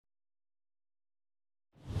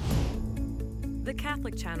The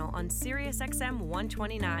Catholic Channel on SiriusXM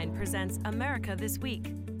 129 presents America This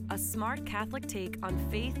Week, a smart Catholic take on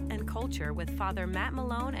faith and culture with Father Matt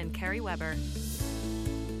Malone and Carrie Weber.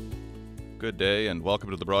 Good day and welcome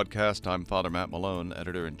to the broadcast. I'm Father Matt Malone,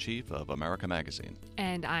 Editor-in-Chief of America Magazine.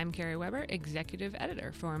 And I'm Carrie Weber, Executive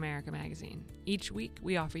Editor for America Magazine. Each week,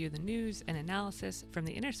 we offer you the news and analysis from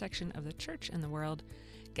the intersection of the church and the world,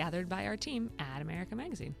 gathered by our team at America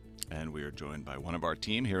Magazine. And we are joined by one of our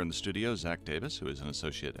team here in the studio, Zach Davis, who is an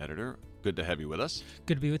Associate Editor. Good to have you with us.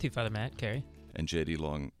 Good to be with you, Father Matt, Carrie. And J.D.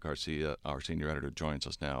 Long Garcia, our Senior Editor, joins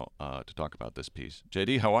us now to talk about this piece.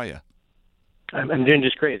 J.D., how are you? I'm doing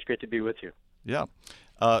just great. It's great to be with you. Yeah.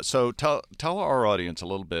 So tell our audience a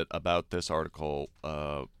little bit about this article,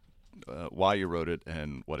 why you wrote it,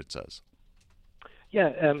 and what it says.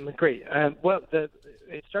 Yeah, great.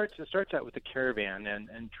 It starts out with the caravan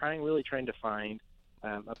and really trying to find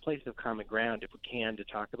a place of common ground, if we can, to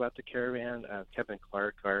talk about the caravan. Kevin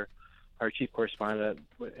Clark, our chief correspondent,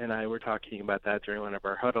 and I were talking about that during one of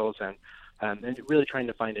our huddles, and really trying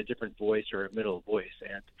to find a different voice or a middle voice.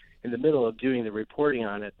 And in the middle of doing the reporting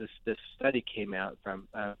on it, this study came out from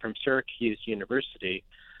Syracuse University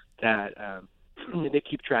that they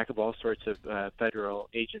keep track of all sorts of federal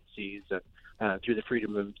agencies through the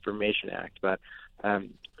Freedom of Information Act. But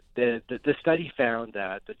the study found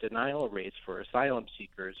that the denial rates for asylum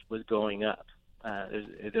seekers was going up.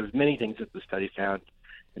 There was many things that the study found,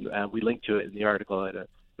 and we linked to it in the article at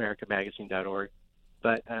americamagazine.org.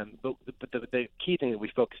 But the key thing that we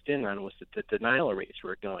focused in on was that the denial rates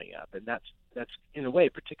were going up, and that's in a way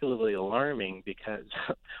particularly alarming because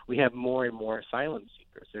we have more and more asylum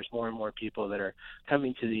seekers. There's more and more people that are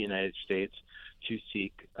coming to the United States to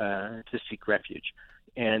seek refuge,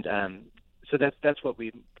 and so that's what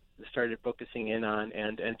we started focusing in on,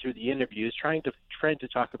 and through the interviews, trying to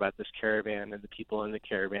talk about this caravan and the people in the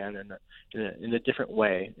caravan in a different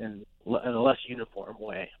way, in a less uniform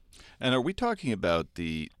way. And are we talking about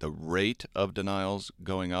the rate of denials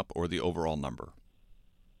going up or the overall number?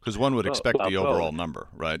 Because one would expect the overall number,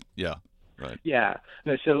 right? Yeah, right. Yeah.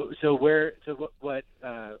 No, what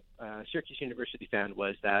Syracuse University found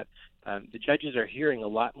was that the judges are hearing a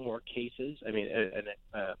lot more cases. I mean,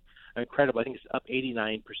 incredible. I think it's up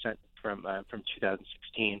 89% from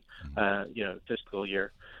 2016, fiscal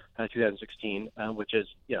year 2016, which is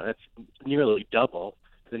that's nearly double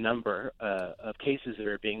the number of cases that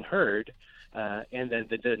are being heard, and then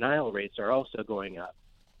the denial rates are also going up.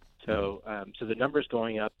 So the number's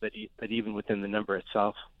going up, but even within the number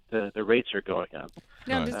itself, the rates are going up.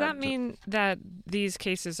 Now, does that mean that these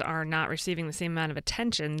cases are not receiving the same amount of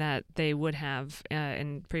attention that they would have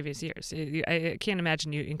in previous years? I can't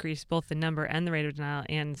imagine you increase both the number and the rate of denial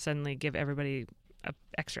and suddenly give everybody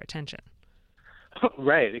extra attention.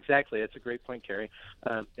 Right, exactly. That's a great point, Carrie.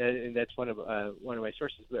 And that's one of my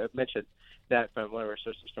sources. Mentioned that from one of our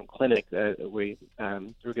sources from Clinic that we're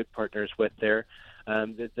good partners with there.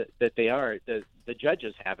 That they are the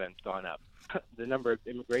judges haven't gone up. The number of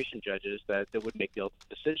immigration judges that would make the ultimate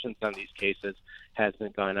decisions on these cases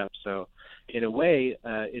hasn't gone up. So, in a way,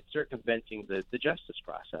 it's circumventing the justice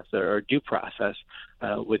process or due process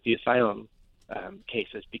with the asylum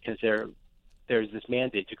cases, because there's this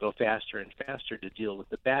mandate to go faster and faster to deal with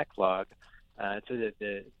the backlog. So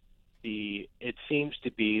that it seems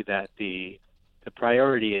to be that the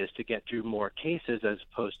priority is to get through more cases as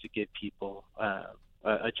opposed to give people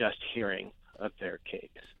a just hearing of their case.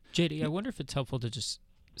 JD, I wonder if it's helpful to just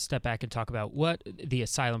step back and talk about what the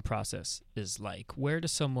asylum process is like. Where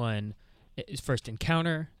does someone first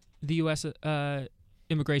encounter the U.S.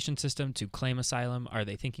 Immigration system to claim asylum? Are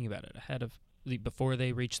they thinking about it before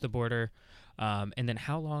they reach the border? And then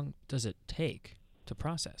how long does it take to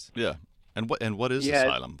process? Yeah. And what is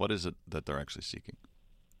asylum? What is it that they're actually seeking?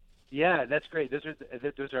 Yeah, that's great. Those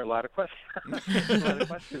are a lot of questions.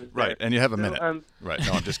 Right, and you have a minute. Right.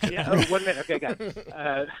 No, I'm just kidding. Yeah, 1 minute. Okay, got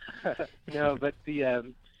it. No, but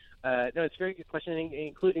it's a very good question,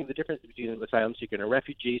 including the difference between an asylum seeker and a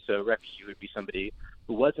refugee. So a refugee would be somebody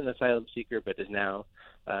who was an asylum seeker but is now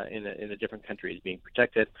in a different country, is being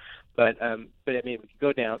protected. But I mean, we could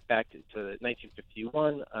go back to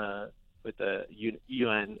 1951 with the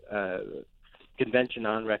UN Convention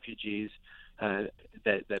on Refugees.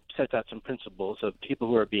 That sets out some principles of people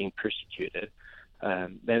who are being persecuted.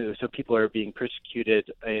 So people who are being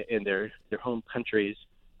persecuted in their home countries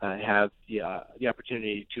have the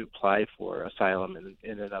opportunity to apply for asylum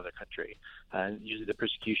in another country. Usually the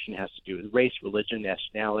persecution has to do with race, religion,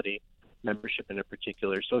 nationality, membership in a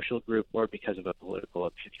particular social group, or because of a political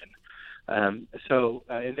opinion. And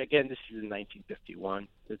again, this is in 1951.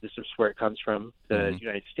 This is where it comes from, the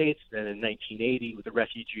United States. Then in 1980, with the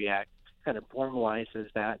Refugee Act, kind of formalizes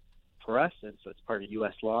that for us, and so it's part of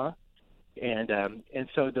U.S. law. And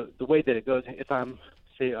so the way that it goes, if I'm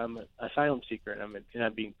an asylum seeker and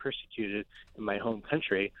I'm being persecuted in my home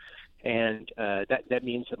country, and that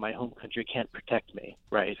means that my home country can't protect me,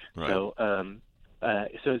 right? So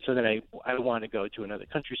so then I want to go to another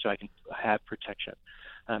country so I can have protection.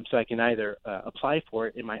 So I can either apply for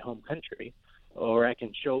it in my home country, or I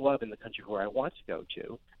can show up in the country where I want to go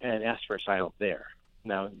to and ask for asylum there.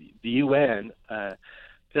 Now, the UN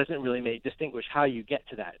doesn't really distinguish how you get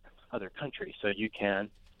to that other country. So you can,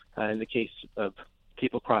 in the case of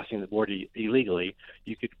people crossing the border illegally,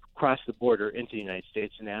 you could cross the border into the United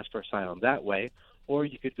States and ask for asylum that way, or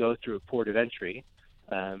you could go through a port of entry,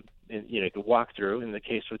 and you could walk through. In the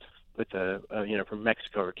case with from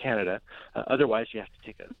Mexico or Canada, otherwise you have to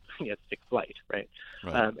take a flight, right?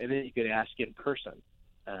 And then you could ask in person,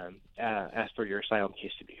 ask for your asylum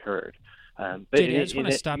case to be heard. But JD, I just want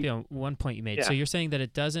to stop you on one point you made. Yeah. So you're saying that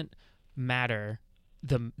it doesn't matter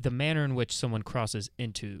the manner in which someone crosses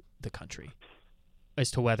into the country as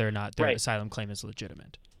to whether or not their asylum claim is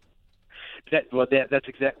legitimate. That's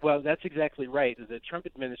exactly right. The Trump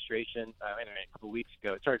administration, a couple of weeks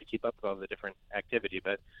ago, it's hard to keep up with all the different activity,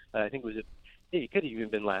 but I think it could have even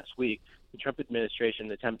been last week. The Trump administration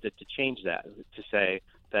attempted to change that to say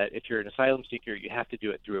that if you're an asylum seeker, you have to do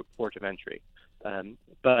it through a port of entry.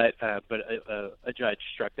 But a judge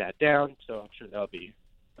struck that down, so I'm sure that'll be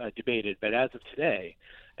debated. But as of today,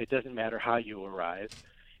 it doesn't matter how you arrive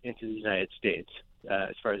into the United States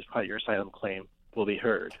as far as how your asylum claim will be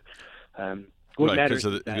heard. Because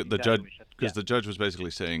the judge was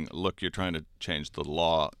basically saying, look, you're trying to change the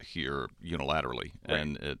law here unilaterally,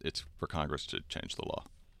 and it's for Congress to change the law,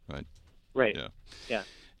 right? Right. Yeah.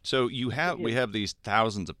 So we have these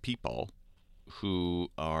thousands of people who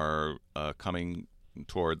are coming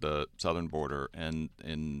toward the southern border, and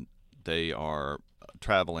they are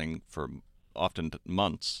traveling for often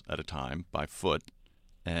months at a time by foot,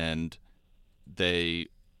 and they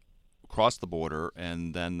cross the border,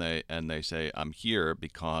 and then they say, I'm here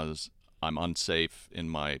because I'm unsafe in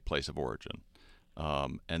my place of origin,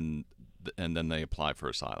 and then they apply for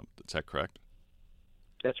asylum. Is that correct?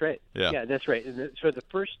 That's right. Yeah, that's right. And so the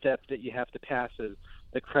first step that you have to pass is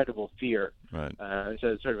the credible fear. Right. So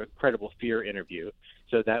it's sort of a credible fear interview.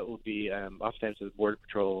 So that will be oftentimes with a Border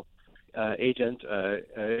Patrol agent,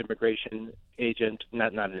 immigration agent,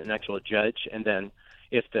 not an actual judge. And then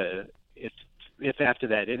if after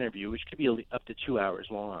that interview, which could be up to 2 hours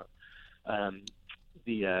long,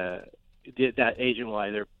 that agent will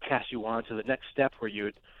either pass you on to the next step where you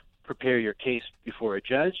would prepare your case before a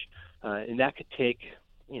judge, and that could take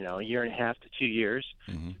a year and a half to 2 years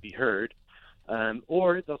to be heard,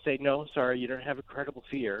 or they'll say, no, sorry, you don't have a credible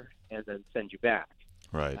fear, and then send you back.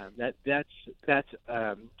 Right. There's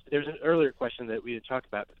an earlier question that we had talked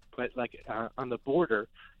about, but on the border,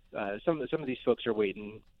 some of these folks are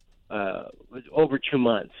waiting over 2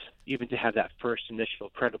 months even to have that first initial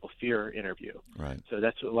credible fear interview. Right. So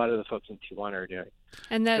that's what a lot of the folks in Tijuana are doing.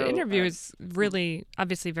 And that interview is really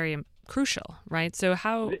obviously very crucial, right? So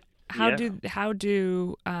how do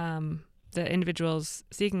the individuals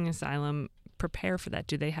seeking asylum prepare for that?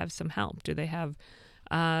 Do they have some help? Do they have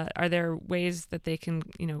are there ways that they can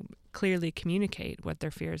clearly communicate what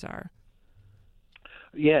their fears are?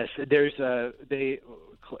 Yes, there's a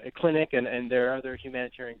clinic, and there are other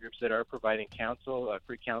humanitarian groups that are providing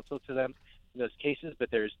free counsel to them in those cases.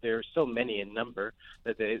 But there's so many in number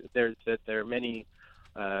that there are many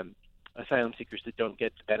asylum seekers that don't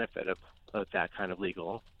get the benefit of that kind of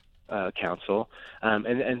legal counsel.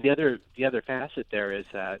 And the other facet there is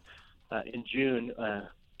that in June,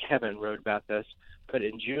 Kevin wrote about this, but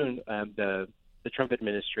in June the Trump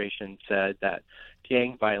administration said that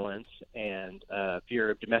gang violence and fear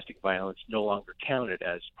of domestic violence no longer counted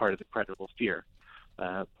as part of the credible fear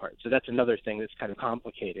part. So that's another thing that's kind of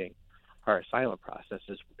complicating our asylum process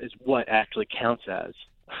is what actually counts as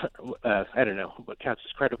what counts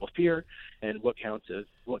as credible fear and what counts as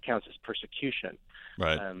persecution.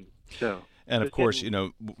 Right. And of course,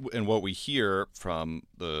 and what we hear from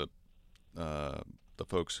the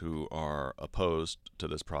folks who are opposed to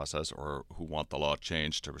this process or who want the law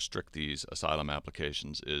changed to restrict these asylum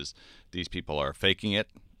applications is these people are faking it,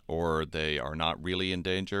 or they are not really in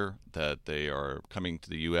danger, that they are coming to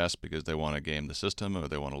the U.S. because they want to game the system, or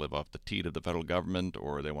they want to live off the teat of the federal government,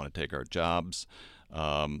 or they want to take our jobs,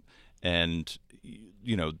 and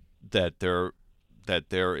that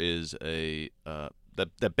there is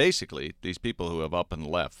that basically these people who have up and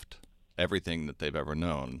left everything that they've ever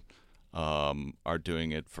known are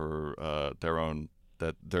doing it for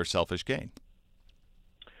their selfish gain.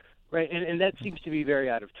 Right, and that seems to be very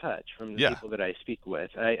out of touch from the people that I speak with.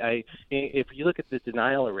 If you look at the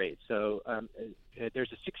denial rate, so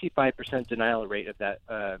there's a 65% denial rate of that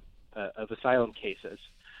of asylum cases,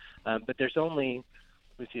 but there's only,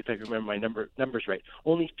 let me see if I can remember my numbers right.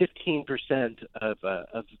 Only 15% of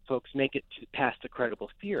folks make it past the credible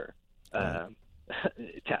fear test.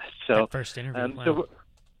 So that first interview. Wow.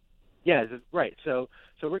 Right. So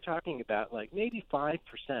we're talking about like maybe 5%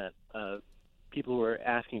 of people who are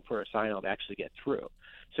asking for asylum actually get through.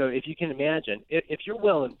 So if you can imagine, if you're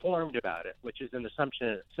well informed about it, which is an assumption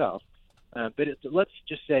in itself, but let's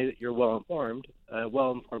just say that you're well-informed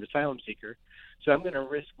asylum seeker, so I'm going to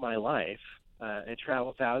risk my life and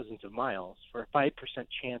travel thousands of miles for a 5%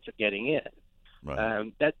 chance of getting in. Right.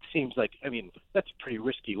 That seems like, that's a pretty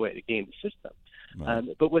risky way to game the system.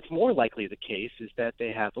 Right. But what's more likely the case is that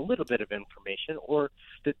they have a little bit of information, or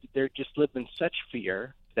that they're just live in such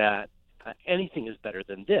fear that anything is better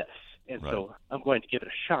than this, and so I'm going to give it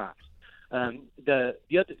a shot. The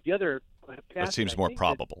other that seems more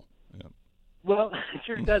probable. Well, it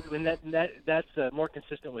sure does. When that's more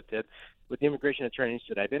consistent with the immigration attorneys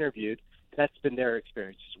that I've interviewed. That's been their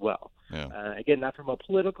experience as well. Yeah. Again, not from a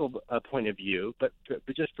political point of view, but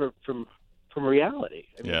just from reality.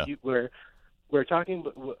 We're talking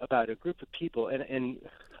about a group of people, and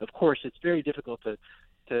of course, it's very difficult to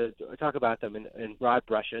talk about them in broad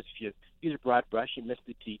brushes. If you use a broad brush, you miss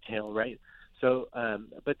the detail, right? So,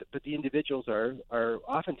 but the individuals are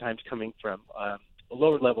oftentimes coming from a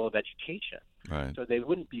lower level of education, right? So they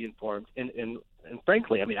wouldn't be informed, and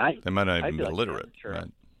frankly, they might not even be literate, sure. Right?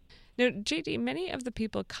 Now, JD, many of the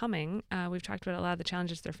people coming, we've talked about a lot of the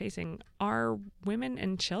challenges they're facing, are women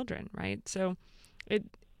and children, right? So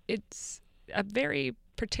it's a very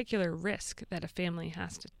particular risk that a family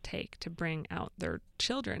has to take to bring out their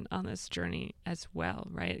children on this journey as well,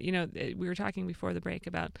 right? We were talking before the break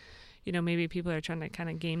about, maybe people are trying to kind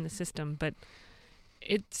of game the system, but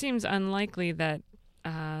it seems unlikely that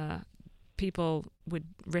people would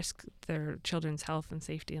risk their children's health and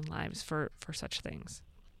safety and lives for such things.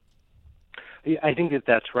 I think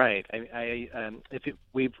that's right. In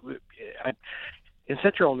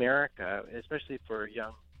Central America, especially for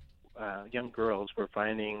young girls, we're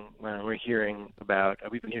hearing about.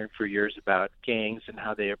 We've been hearing for years about gangs and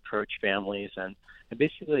how they approach families and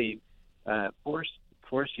basically force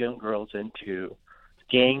young girls into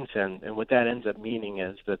gangs, and what that ends up meaning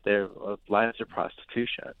is that their lives are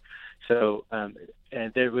prostitution. So,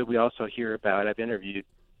 and there we also hear about. I've interviewed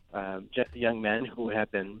young men who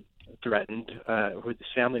have been threatened, whose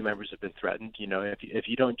family members have been threatened. If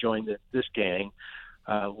you don't join this gang,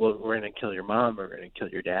 we're going to kill your mom, or we're going to kill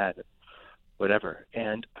your dad, whatever.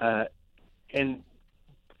 And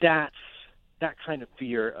that's that kind of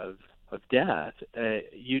fear of death.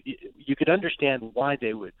 You could understand why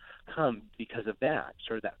they would come because of that,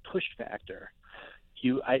 sort of that push factor.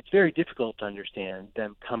 It's very difficult to understand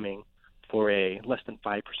them coming for a less than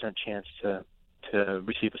 5% chance to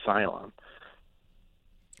receive asylum.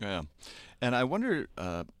 Yeah, and I wonder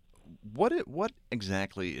what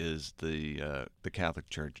exactly is the Catholic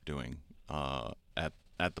Church doing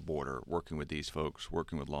at the border, working with these folks,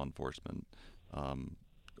 working with law enforcement.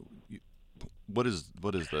 What is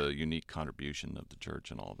the unique contribution of the church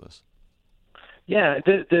in all of this? Yeah,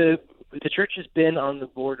 the church has been on the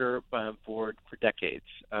border for decades,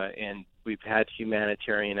 and we've had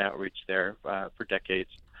humanitarian outreach there for decades,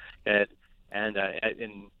 and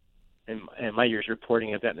in my years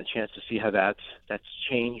reporting, I've gotten a chance to see how that's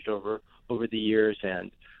changed over the years,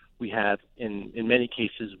 and we have in many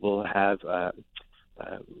cases we'll have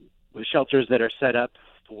shelters that are set up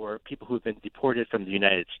for people who've been deported from the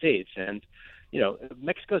United States, and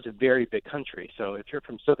Mexico is a very big country, so if you're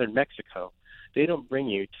from southern Mexico, they don't bring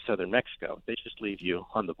you to southern Mexico. They just leave you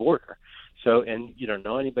on the border. So, and you don't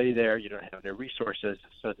know anybody there. You don't have any resources.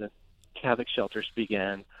 So the Catholic shelters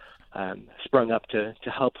sprung up to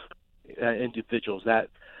help individuals that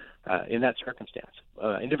in that circumstance.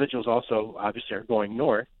 Individuals also obviously are going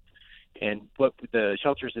north, and what the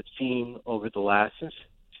shelters have seen over the last since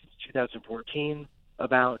 2014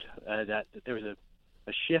 about that there was a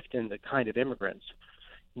shift in the kind of immigrants,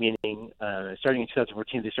 meaning starting in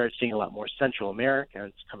 2014 they started seeing a lot more Central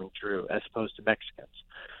Americans coming through as opposed to Mexicans.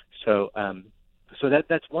 So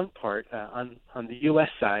that's one part. On the U.S.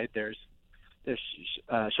 side, there's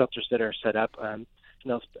shelters that are set up. In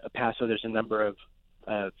El Paso, there's a number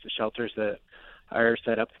of shelters that are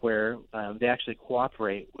set up where they actually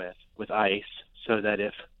cooperate with ICE, so that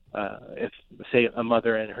if say a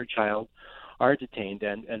mother and her child are detained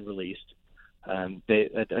and released,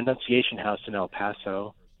 the Annunciation House in El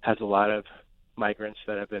Paso has a lot of migrants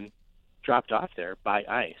that have been dropped off there by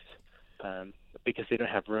ICE. because they don't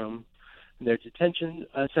have room in their detention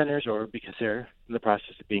centers, or because they're in the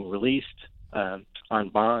process of being released on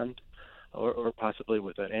bond, or possibly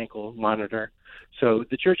with an ankle monitor. So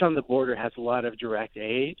the Church on the Border has a lot of direct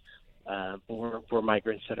aid for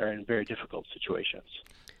migrants that are in very difficult situations.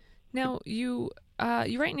 Now, you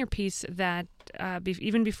write in your piece that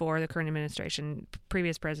even before the current administration,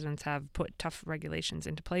 previous presidents have put tough regulations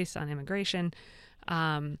into place on immigration.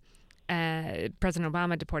 President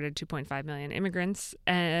Obama deported 2.5 million immigrants.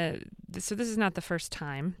 So this is not the first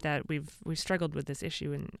time that we've struggled with this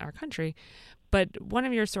issue in our country. But one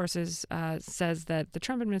of your sources says that the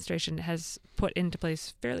Trump administration has put into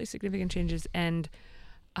place fairly significant changes and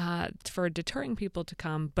for deterring people to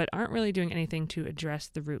come, but aren't really doing anything to address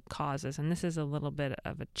the root causes. And this is a little bit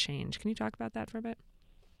of a change. Can you talk about that for a bit?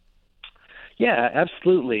 Yeah,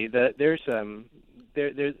 absolutely. There's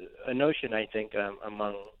a notion, I think,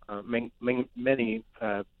 among many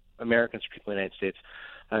Americans, particularly in the United States,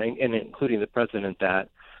 and including the president, that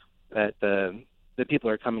the people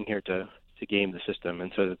are coming here to game the system,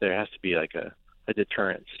 and so that there has to be like a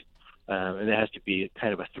deterrence, and there has to be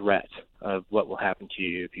kind of a threat of what will happen to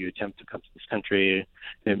you if you attempt to come to this country,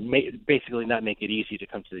 and basically not make it easy to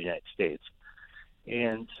come to the United States.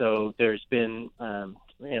 And so there's been,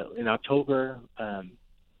 in October,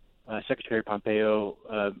 Secretary Pompeo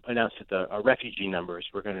announced that our refugee numbers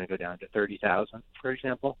were going to go down to 30,000, for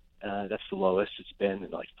example. That's the lowest it's been in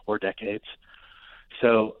like 4 decades.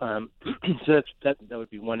 So, that would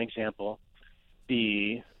be one example.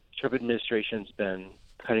 The Trump administration's been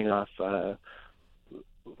cutting off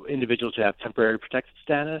individuals who have temporary protected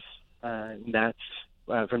status. And that's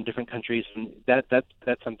from different countries, and that's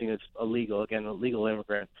something that's illegal. Again, a legal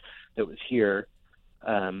immigrant that was here.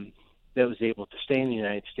 That was able to stay in the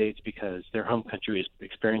United States because their home country is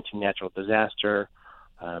experiencing natural disaster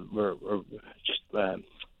or just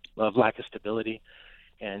of lack of stability.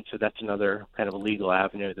 And so that's another kind of a legal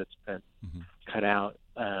avenue that's been cut out.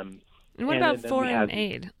 And what about foreign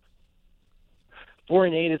aid?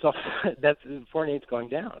 Foreign aid is foreign aid's going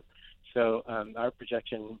down. So our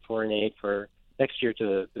projection foreign aid for next year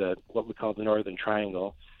to the what we call the Northern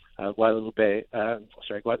Triangle, Guatemala,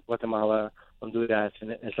 Honduras,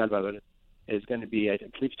 and El Salvador, is going to be, I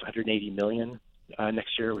believe, $280 million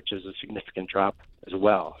next year, which is a significant drop as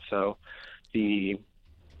well. So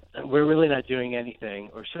we're really not doing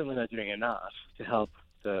anything, or certainly not doing enough to help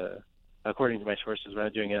according to my sources, we're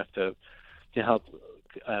not doing enough to help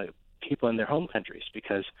people in their home countries.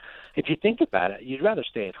 Because if you think about it, you'd rather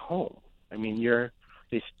stay at home. I mean,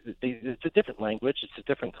 it's a different language, it's a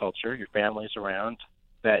different culture, your family's around.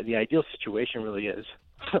 That the ideal situation really is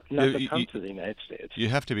not to come to the United States. You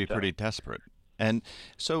have to be pretty desperate. And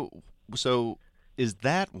so is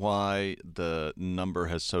that why the number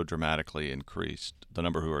has so dramatically increased, the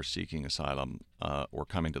number who are seeking asylum or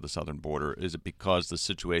coming to the southern border? Is it because the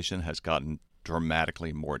situation has gotten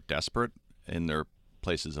dramatically more desperate in their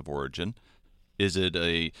places of origin? Is it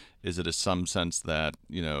some sense that,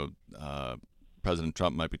 President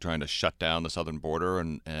Trump might be trying to shut down the southern border,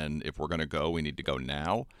 and if we're going to go, we need to go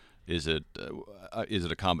now? Is it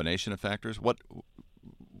a combination of factors?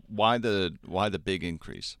 Why the big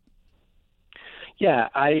increase? Yeah,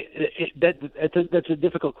 that's a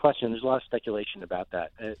difficult question. There's a lot of speculation about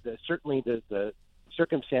that. Certainly, the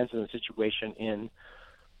circumstances and the situation in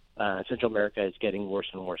Central America is getting worse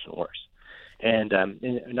and worse and worse. And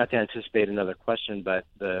not to anticipate another question, but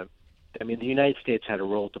the United States had a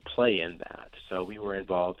role to play in that. So we were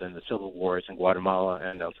involved in the civil wars in Guatemala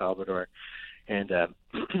and El Salvador, and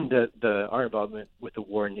our involvement with the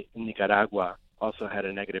war in Nicaragua also had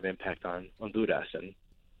a negative impact on Honduras. And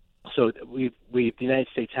so the United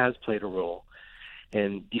States has played a role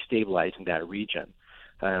in destabilizing that region.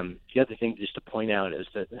 The other thing just to point out is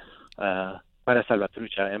that Para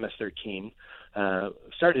Salvatrucha, MS-13,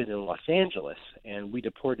 started in Los Angeles, and we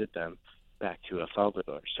deported them back to El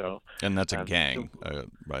Salvador. And that's a gang,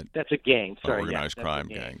 right? That's a gang. Sorry, organized crime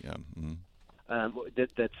gang. Yeah. Mm-hmm.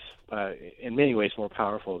 That's in many ways more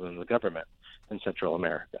powerful than the government in Central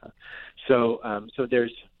America. So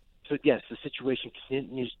yes, the situation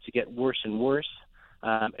continues to get worse and worse.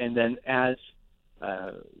 And then as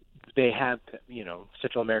they have,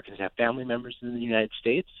 Central Americans have family members in the United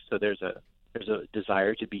States, so there's a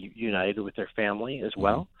desire to be united with their family as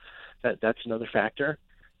well. That's another factor.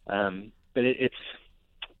 But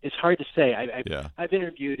it's hard to say. I've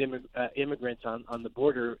interviewed immigrants on the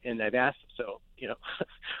border, and I've asked them, so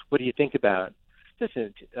what do you think about this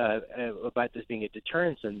being a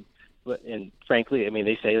deterrence? And frankly,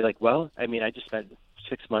 they say I just spent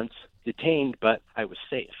 6 months detained, but I was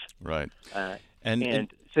safe. Right. And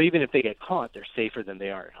so even if they get caught, they're safer than they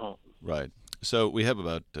are at home. Right. So we have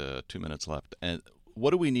about 2 minutes left. And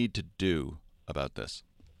what do we need to do about this?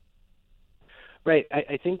 Right.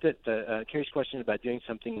 I think that Carrie's question about doing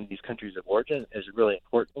something in these countries of origin is a really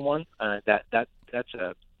important one. I don't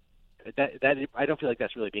feel like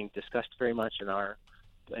that's really being discussed very much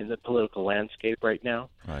in the political landscape right now.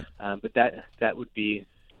 Right. But that would be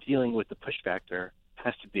dealing with the push factor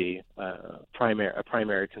has to be a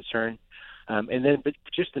primary concern. But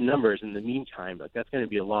just the numbers in the meantime, that's going to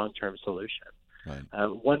be a long-term solution. Right.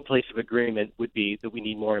 One place of agreement would be that we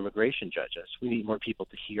need more immigration judges. We need more people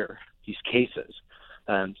to hear these cases,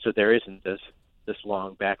 so there isn't this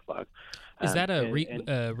long backlog. Is that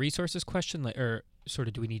a resources question, or sort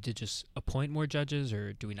of do we need to just appoint more judges,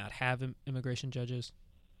 or do we not have immigration judges?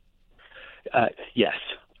 Yes.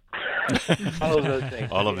 All of those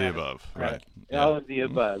things. All of the above. Right. Yeah. All of the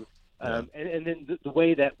above. And then the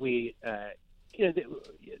way that we, the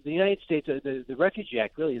United States, the Refugee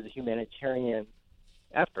Act really is a humanitarian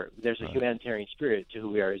effort. There's a humanitarian spirit to who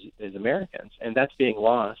we are as Americans, and that's being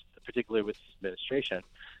lost, particularly with this administration.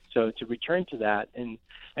 So to return to that, and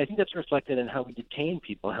I think that's reflected in how we detain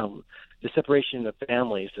people, how the separation of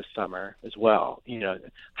families this summer as well.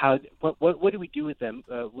 What do we do with them,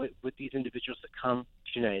 with these individuals that come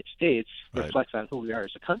to the United States reflects on who we are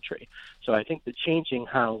as a country. So I think that changing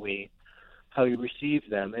how we receive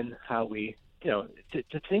them and how we, to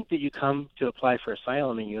think that you come to apply for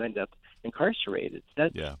asylum and you end up incarcerated,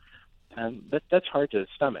 that's hard to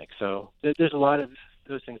stomach. So there's a lot of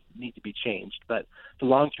those things need to be changed. But the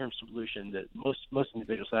long-term solution that most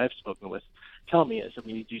individuals that I've spoken with tell me is that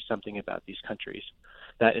we need to do something about these countries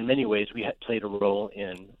that in many ways we played a role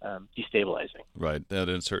in destabilizing. Right. That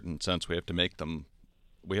in a certain sense we have to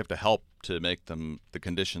help to make them, the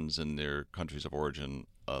conditions in their countries of origin,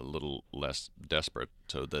 a little less desperate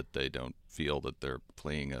so that they don't feel that they're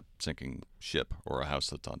fleeing a sinking ship or a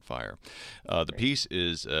house that's on fire. The piece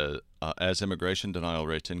is, as immigration denial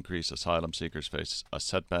rates increase, asylum seekers face a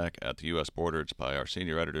setback at the U.S. border. It's by our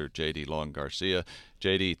senior editor, J.D. Long Garcia.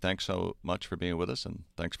 J.D., thanks so much for being with us, and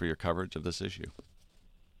thanks for your coverage of this issue.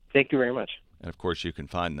 Thank you very much. And, of course, you can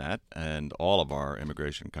find that and all of our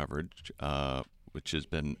immigration coverage, which has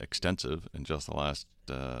been extensive in just the last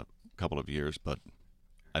couple of years, but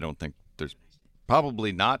I don't think there's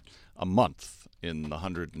probably not a month in the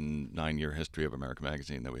 109-year history of America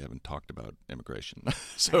Magazine that we haven't talked about immigration.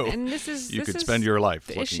 So and you could spend your life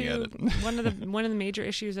looking at it. one of the major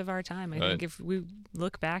issues of our time. I think if we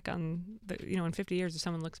look back on in 50 years, if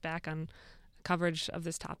someone looks back on coverage of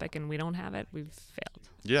this topic and we don't have it, we've failed.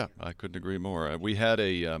 Yeah, I couldn't agree more. We had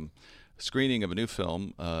a screening of a new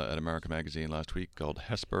film at America Magazine last week called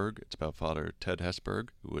Hesburgh. It's about Father Ted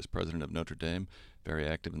Hesburgh, who was president of Notre Dame, very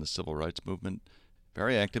active in the civil rights movement,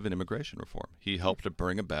 very active in immigration reform. He helped to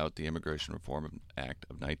bring about the Immigration Reform Act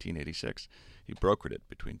of 1986. He brokered it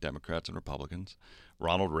between Democrats and Republicans.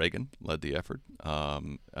 Ronald Reagan led the effort,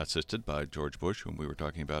 assisted by George Bush, whom we were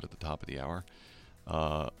talking about at the top of the hour.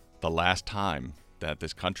 The last time that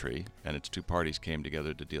this country and its two parties came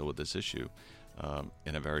together to deal with this issue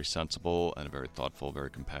in a very sensible and a very thoughtful,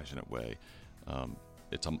 very compassionate way.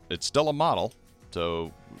 It's still a model,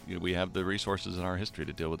 so we have the resources in our history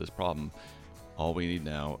to deal with this problem. All we need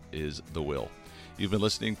now is the will. You've been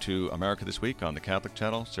listening to America This Week on the Catholic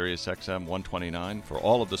Channel, Sirius XM 129. For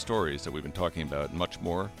all of the stories that we've been talking about and much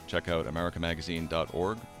more, check out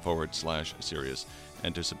americamagazine.org/Sirius.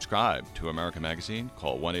 And to subscribe to America Magazine,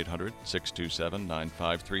 call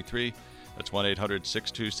 1-800-627-9533. That's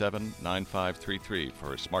 1-800-627-9533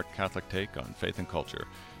 for a smart Catholic take on faith and culture.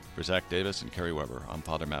 For Zach Davis and Kerry Weber, I'm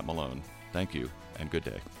Father Matt Malone. Thank you, and good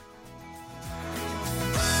day.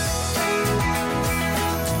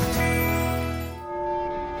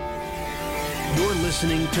 You're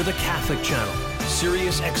listening to the Catholic Channel,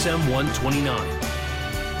 Sirius XM 129.